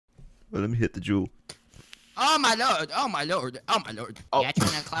Well, let me hit the jewel. Oh my lord! Oh my lord! Oh my lord! Oh. Yeah,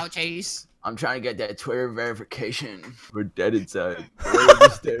 trying to cloud chase. I'm trying to get that Twitter verification. We're dead inside.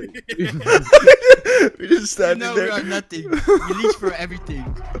 We just standing No, there. we are nothing. We leech for everything.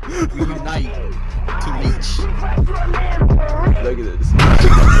 We unite to leech. Look at this.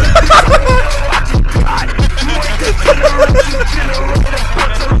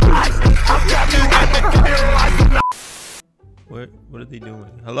 What are they doing?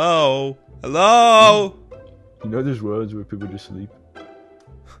 Hello? Hello? You know there's worlds where people just sleep?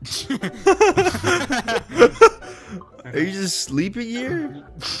 Are you just sleeping here?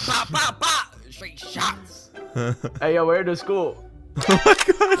 Pop, pop, pop! Straight shots. Hey, yo, we're to school. Oh my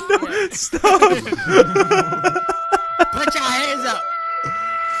god, no! Stop! Put your hands up.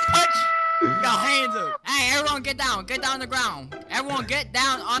 Put your hands up. Hey, everyone get down. Get down on the ground. Everyone get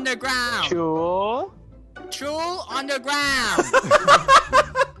down on the ground. Cool. Chul on the ground.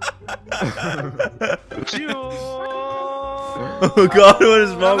 Oh god, what is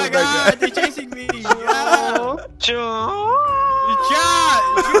wrong Oh my with god, that guy? they're chasing me. Yeah.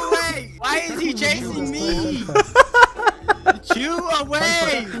 Wait. Why is he chasing me? Chew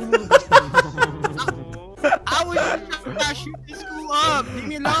away. I was just trying to shoot this school up. Leave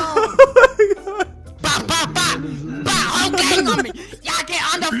me alone. Oh my god. Bah, bah, bah. Bah, whole gang on me. Y'all get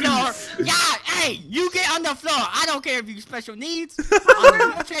on the floor. Y'all, hey, you get on the floor. I don't care if you special needs. On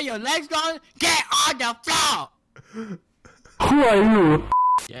the wheelchair, your legs gone. Get on the floor. Who are you?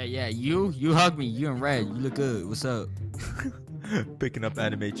 Yeah, you hug me. You in red. You look good. What's up? Picking up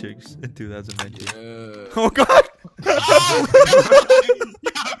anime chicks in 2019. Yeah. Oh god! Oh!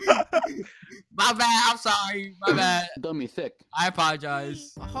 My bad. I'm sorry. My bad. Dummy thick. I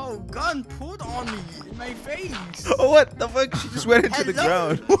apologize. A whole gun pulled on me in my face. Oh, what the fuck? She just went into the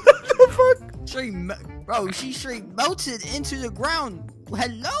Hello? ground. What the fuck? Bro, she straight melted into the ground.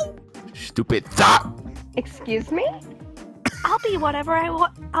 Hello? Stupid thought. Excuse me? I'll be whatever I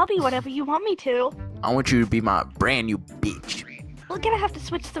want. I'll be whatever you want me to. I want you to be my brand new bitch. We're gonna have to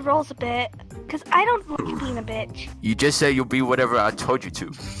switch the roles a bit, cause I don't want you being a bitch. You just said you'll be whatever I told you to.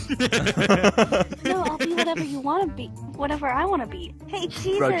 No, I'll be whatever you want to be, whatever I want to be. Hey,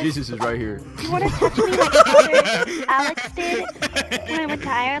 Jesus! Bro, Jesus is right here. You want to touch me like Father Alex did when I went to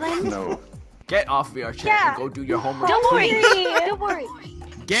Ireland? No. Get off VRChat Yeah. and go do your homework. Don't worry. Don't worry.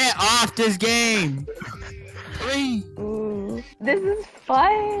 Get off this game. This is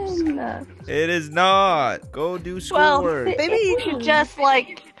fun. It is not. Go do Well, schoolwork. maybe you should just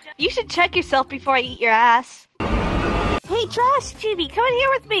you should check yourself before I eat your ass. Hey, Josh, Chibi, come in here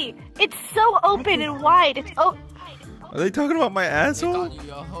with me. It's so open and wide. It's Are they talking about my asshole?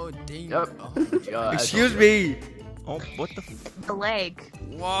 Yep. Yeah, Excuse me. Oh, what the f- the leg.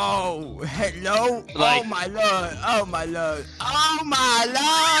 Whoa. Hello? Like- Oh my lord. Oh my lord. Oh my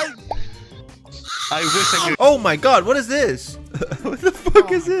lord. I wish I could. Oh my god, what is this? What the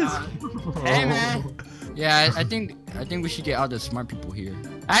fuck is this? Hey man. Yeah, I think we should get all the smart people here.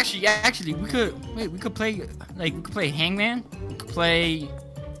 Actually, we could play Hangman. We could play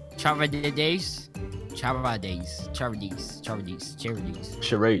Charades. Charades.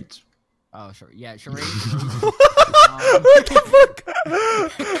 What Oh, sure. Yeah, charades. the fuck?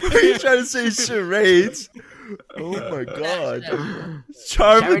 Are you trying to say charades? Oh my god.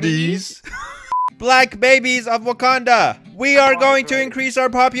 Charades. Black babies of Wakanda, we are going to increase our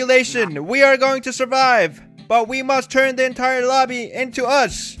population. We are going to survive. But we must turn the entire lobby into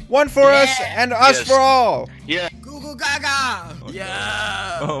us. One for us and us Yes. for all. Yeah. Google Gaga.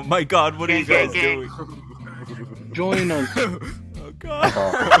 Yeah. Oh my god, what are you guys doing? Join us. Oh god.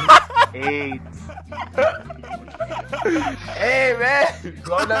 Hey, man.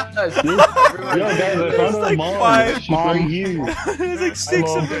 Join us. Yo, guys, I found like a mom. five. She's right here. There's like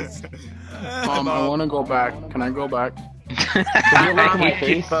 6 of us. I want to go back. Can I go back? Can you look at my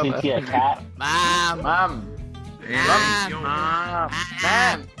face? You see a cat? Mom. Mom.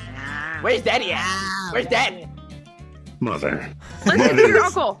 Where's Daddy at? Where's Dad? Mother. Listen to your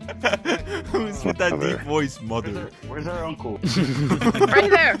uncle. Who's with that deep voice, mother? Where's our uncle? Right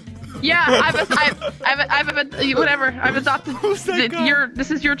there. Yeah, I've whatever. I've adopted. Who's that guy?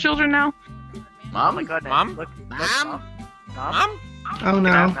 This is your children now. Mom? Oh my god. Mom? Mom? Oh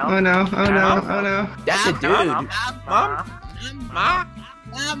no. Oh no. Oh no. Oh no. That's a dude. Mom.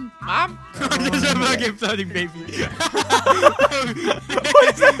 There's a fucking floating baby.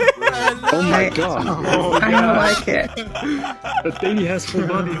 Oh my god. I don't like it. The baby has full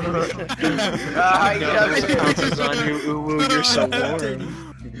body. Pounces on you. Ooh, you're so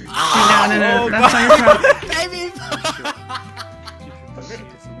warm. No. That's not your problem. Baby.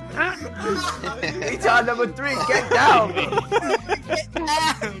 Each on number 3, get down.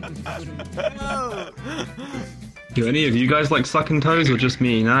 Do any of you guys like sucking toes or just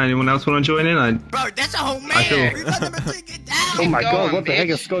me? No, anyone else want to join in? Bro, that's a whole man. I feel- We about to take it down. Oh my Keep god, going, what the heck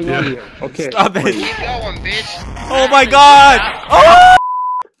bitch. is going on here? Okay. Stop it. Keep going, bitch. Oh my god! Oh!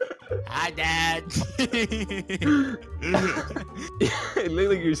 Hi, Dad. It looked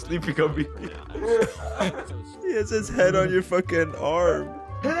like you're sleeping on me. He has his head on your fucking arm.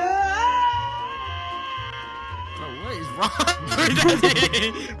 Bro, what is wrong with that?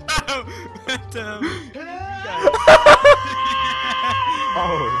 Bro, what the?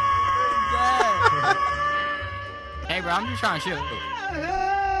 Oh. Hey, bro, I'm just trying to shoot.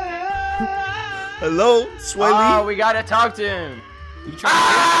 Hello, Sway Oh, Lee? we gotta talk to him. You trying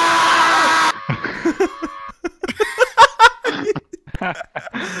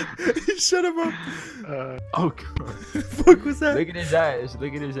Shut him up. Oh god. Fuck was that? Look at his eyes.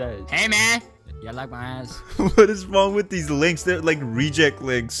 Look at his eyes. to? Hey, man. You like my ass? What is wrong with these links? They're like reject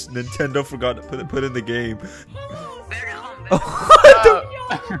links. Nintendo forgot to put in the game. What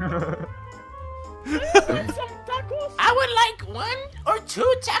the? I would like 1 or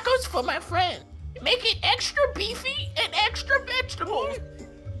 2 tacos for my friend. Make it extra beefy and extra vegetable.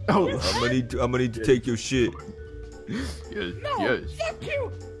 Oh. I'm gonna need to take your shit. Yes. Yes. Fuck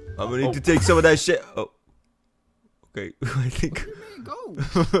you. I'm gonna need to take some of that shit. Oh. Okay, I think. Go.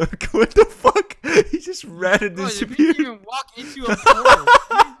 What the fuck? He just ran and Bro, if you disappeared. didn't even walk into a portal.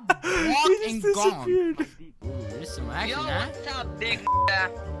 Walk He and just gone. disappeared. Ooh, there's some action, huh? What's up, big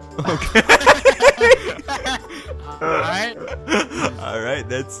Okay. Alright. Alright,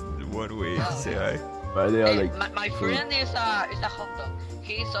 that's one way to say hi. Why are they all Hey, like? my friend is a hot dog.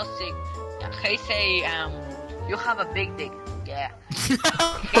 He's so sick. He say you have a big dick. Yeah. He is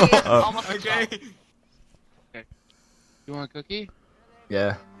almost a Okay. dog. You want a cookie?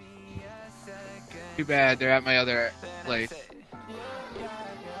 Yeah. Too bad, they're at my other place.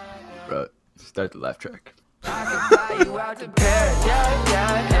 Bro, start the laugh track. I can fly you out to Paris. Yeah,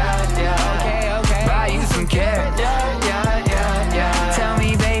 yeah, yeah, yeah.